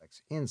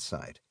context,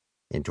 insight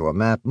into a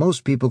map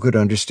most people could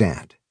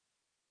understand.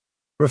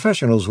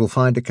 Professionals will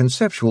find a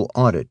conceptual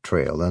audit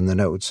trail in the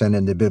notes and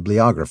in the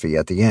bibliography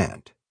at the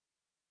end.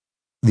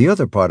 The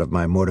other part of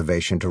my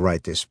motivation to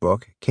write this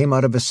book came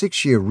out of a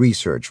 6-year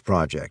research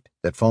project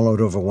that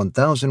followed over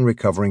 1,000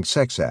 recovering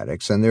sex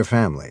addicts and their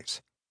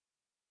families.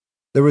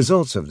 The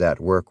results of that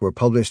work were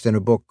published in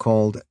a book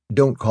called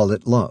Don't Call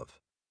It Love.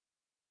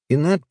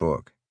 In that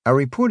book, I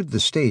reported the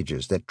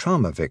stages that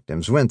trauma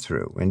victims went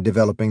through in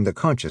developing the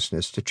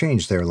consciousness to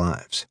change their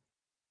lives.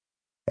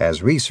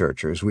 As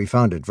researchers, we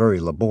found it very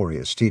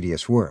laborious,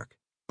 tedious work,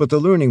 but the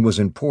learning was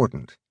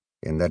important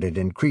in that it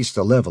increased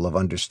the level of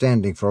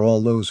understanding for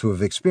all those who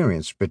have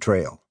experienced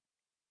betrayal.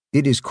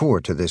 It is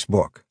core to this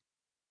book.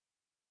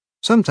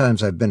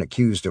 Sometimes I've been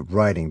accused of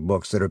writing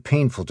books that are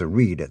painful to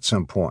read at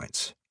some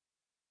points.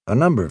 A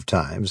number of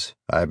times,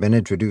 I've been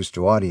introduced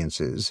to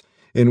audiences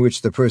in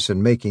which the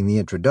person making the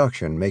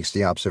introduction makes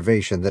the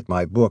observation that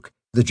my book,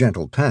 The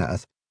Gentle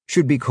Path,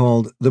 should be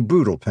called The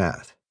Brutal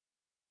Path.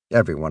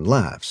 Everyone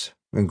laughs,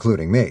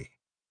 including me.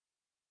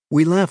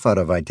 We laugh out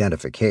of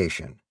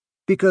identification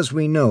because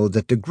we know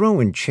that to grow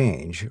and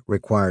change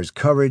requires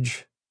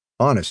courage,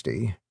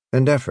 honesty,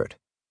 and effort.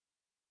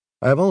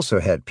 I've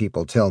also had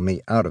people tell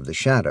me Out of the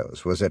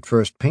Shadows was at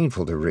first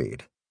painful to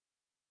read.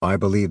 I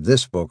believe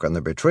this book on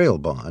the betrayal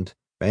bond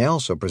may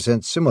also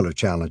present similar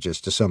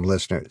challenges to some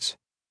listeners.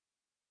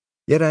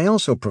 Yet I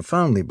also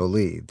profoundly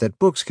believe that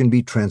books can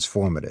be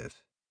transformative.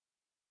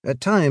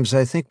 At times,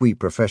 I think we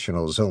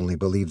professionals only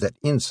believe that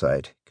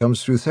insight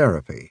comes through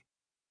therapy,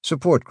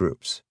 support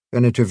groups,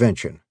 and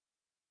intervention.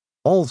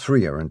 All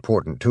three are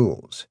important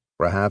tools,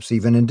 perhaps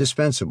even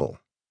indispensable.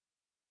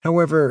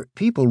 However,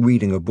 people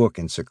reading a book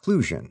in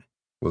seclusion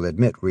will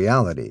admit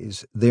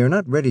realities they are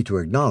not ready to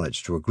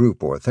acknowledge to a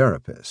group or a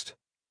therapist.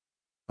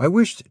 I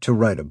wished to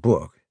write a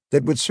book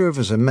that would serve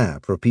as a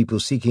map for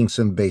people seeking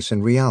some base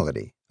in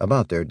reality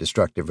about their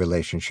destructive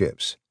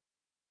relationships.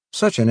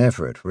 Such an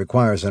effort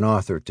requires an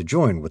author to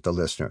join with the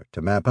listener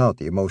to map out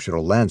the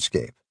emotional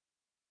landscape.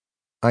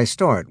 I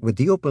start with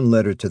the open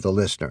letter to the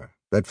listener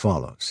that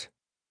follows.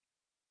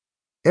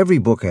 Every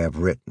book I have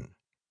written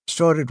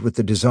started with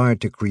the desire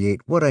to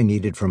create what I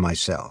needed for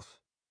myself.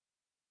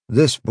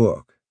 This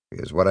book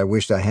is what I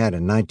wished I had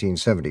in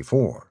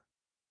 1974.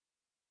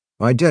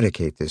 I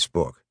dedicate this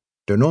book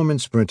to Norman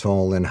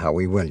Sprinthal and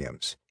Howie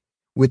Williams,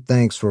 with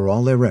thanks for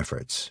all their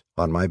efforts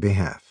on my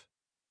behalf.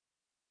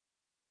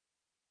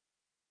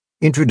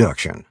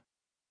 Introduction.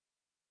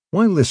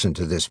 Why listen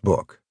to this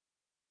book?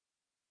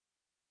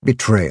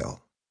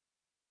 Betrayal.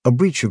 A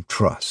breach of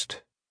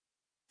trust.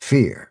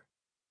 Fear.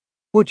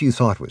 What you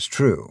thought was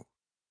true,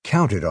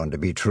 counted on to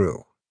be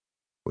true,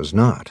 was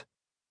not.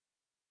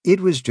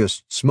 It was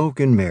just smoke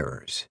and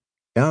mirrors,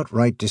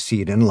 outright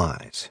deceit and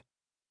lies.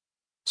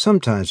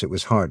 Sometimes it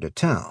was hard to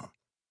tell,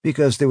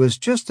 because there was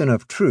just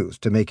enough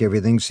truth to make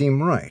everything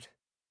seem right.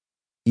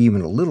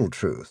 Even a little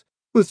truth,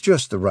 with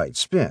just the right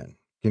spin,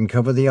 can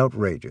cover the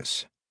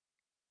outrageous.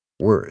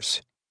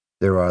 Worse,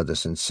 there are the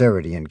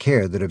sincerity and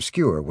care that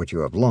obscure what you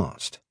have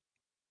lost.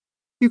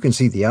 You can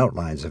see the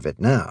outlines of it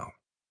now.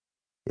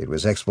 It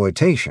was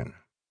exploitation.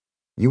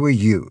 You were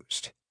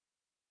used.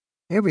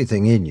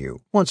 Everything in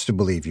you wants to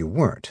believe you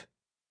weren't.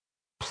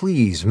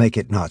 Please make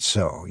it not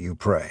so, you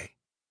pray.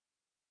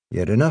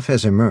 Yet enough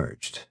has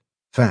emerged.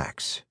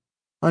 Facts.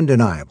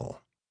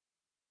 Undeniable.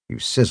 You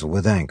sizzle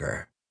with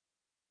anger.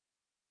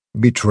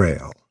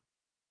 Betrayal.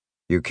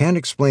 You can't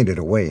explain it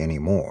away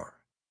anymore.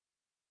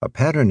 A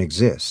pattern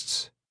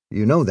exists.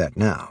 You know that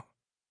now.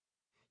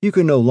 You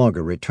can no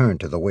longer return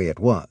to the way it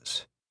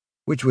was,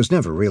 which was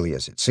never really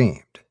as it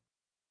seemed.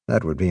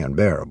 That would be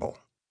unbearable.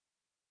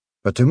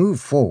 But to move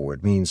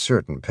forward means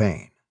certain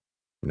pain.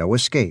 No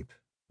escape,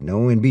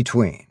 no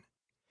in-between.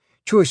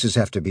 Choices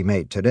have to be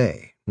made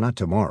today, not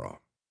tomorrow.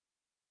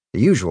 The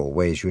usual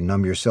ways you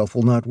numb yourself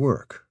will not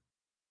work.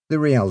 The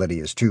reality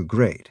is too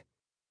great,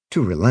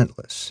 too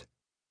relentless.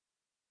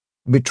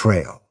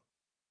 Betrayal.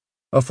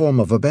 A form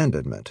of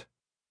abandonment.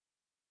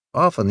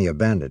 Often the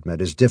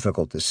abandonment is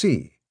difficult to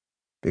see,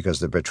 because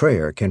the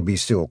betrayer can be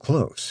still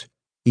close,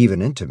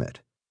 even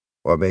intimate,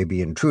 or may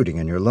be intruding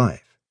in your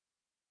life.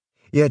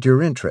 Yet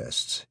your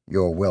interests,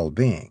 your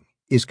well-being,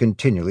 is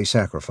continually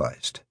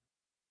sacrificed.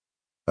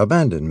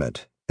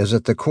 Abandonment is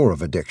at the core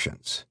of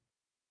addictions.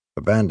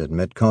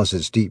 Abandonment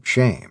causes deep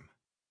shame.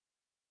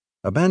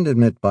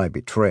 Abandonment by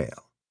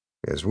betrayal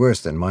is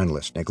worse than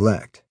mindless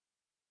neglect.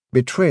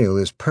 Betrayal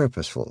is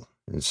purposeful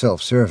and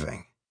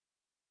self-serving.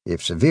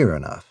 If severe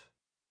enough,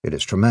 it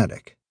is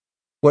traumatic.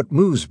 What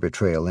moves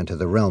betrayal into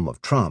the realm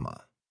of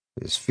trauma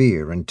is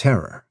fear and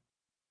terror.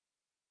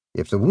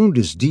 If the wound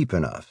is deep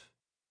enough,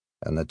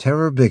 and the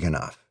terror big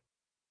enough,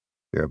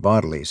 your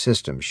bodily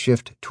systems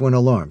shift to an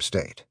alarm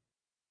state.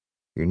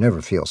 You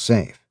never feel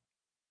safe.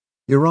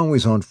 You're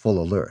always on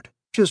full alert,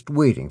 just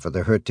waiting for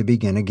the hurt to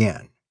begin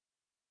again.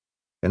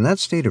 In that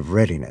state of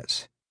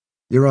readiness,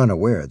 you're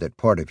unaware that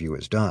part of you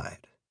has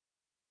died.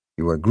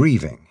 You are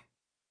grieving.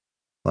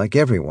 Like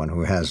everyone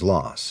who has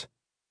loss,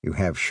 you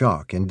have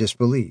shock and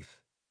disbelief,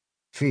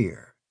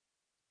 fear,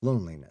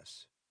 loneliness.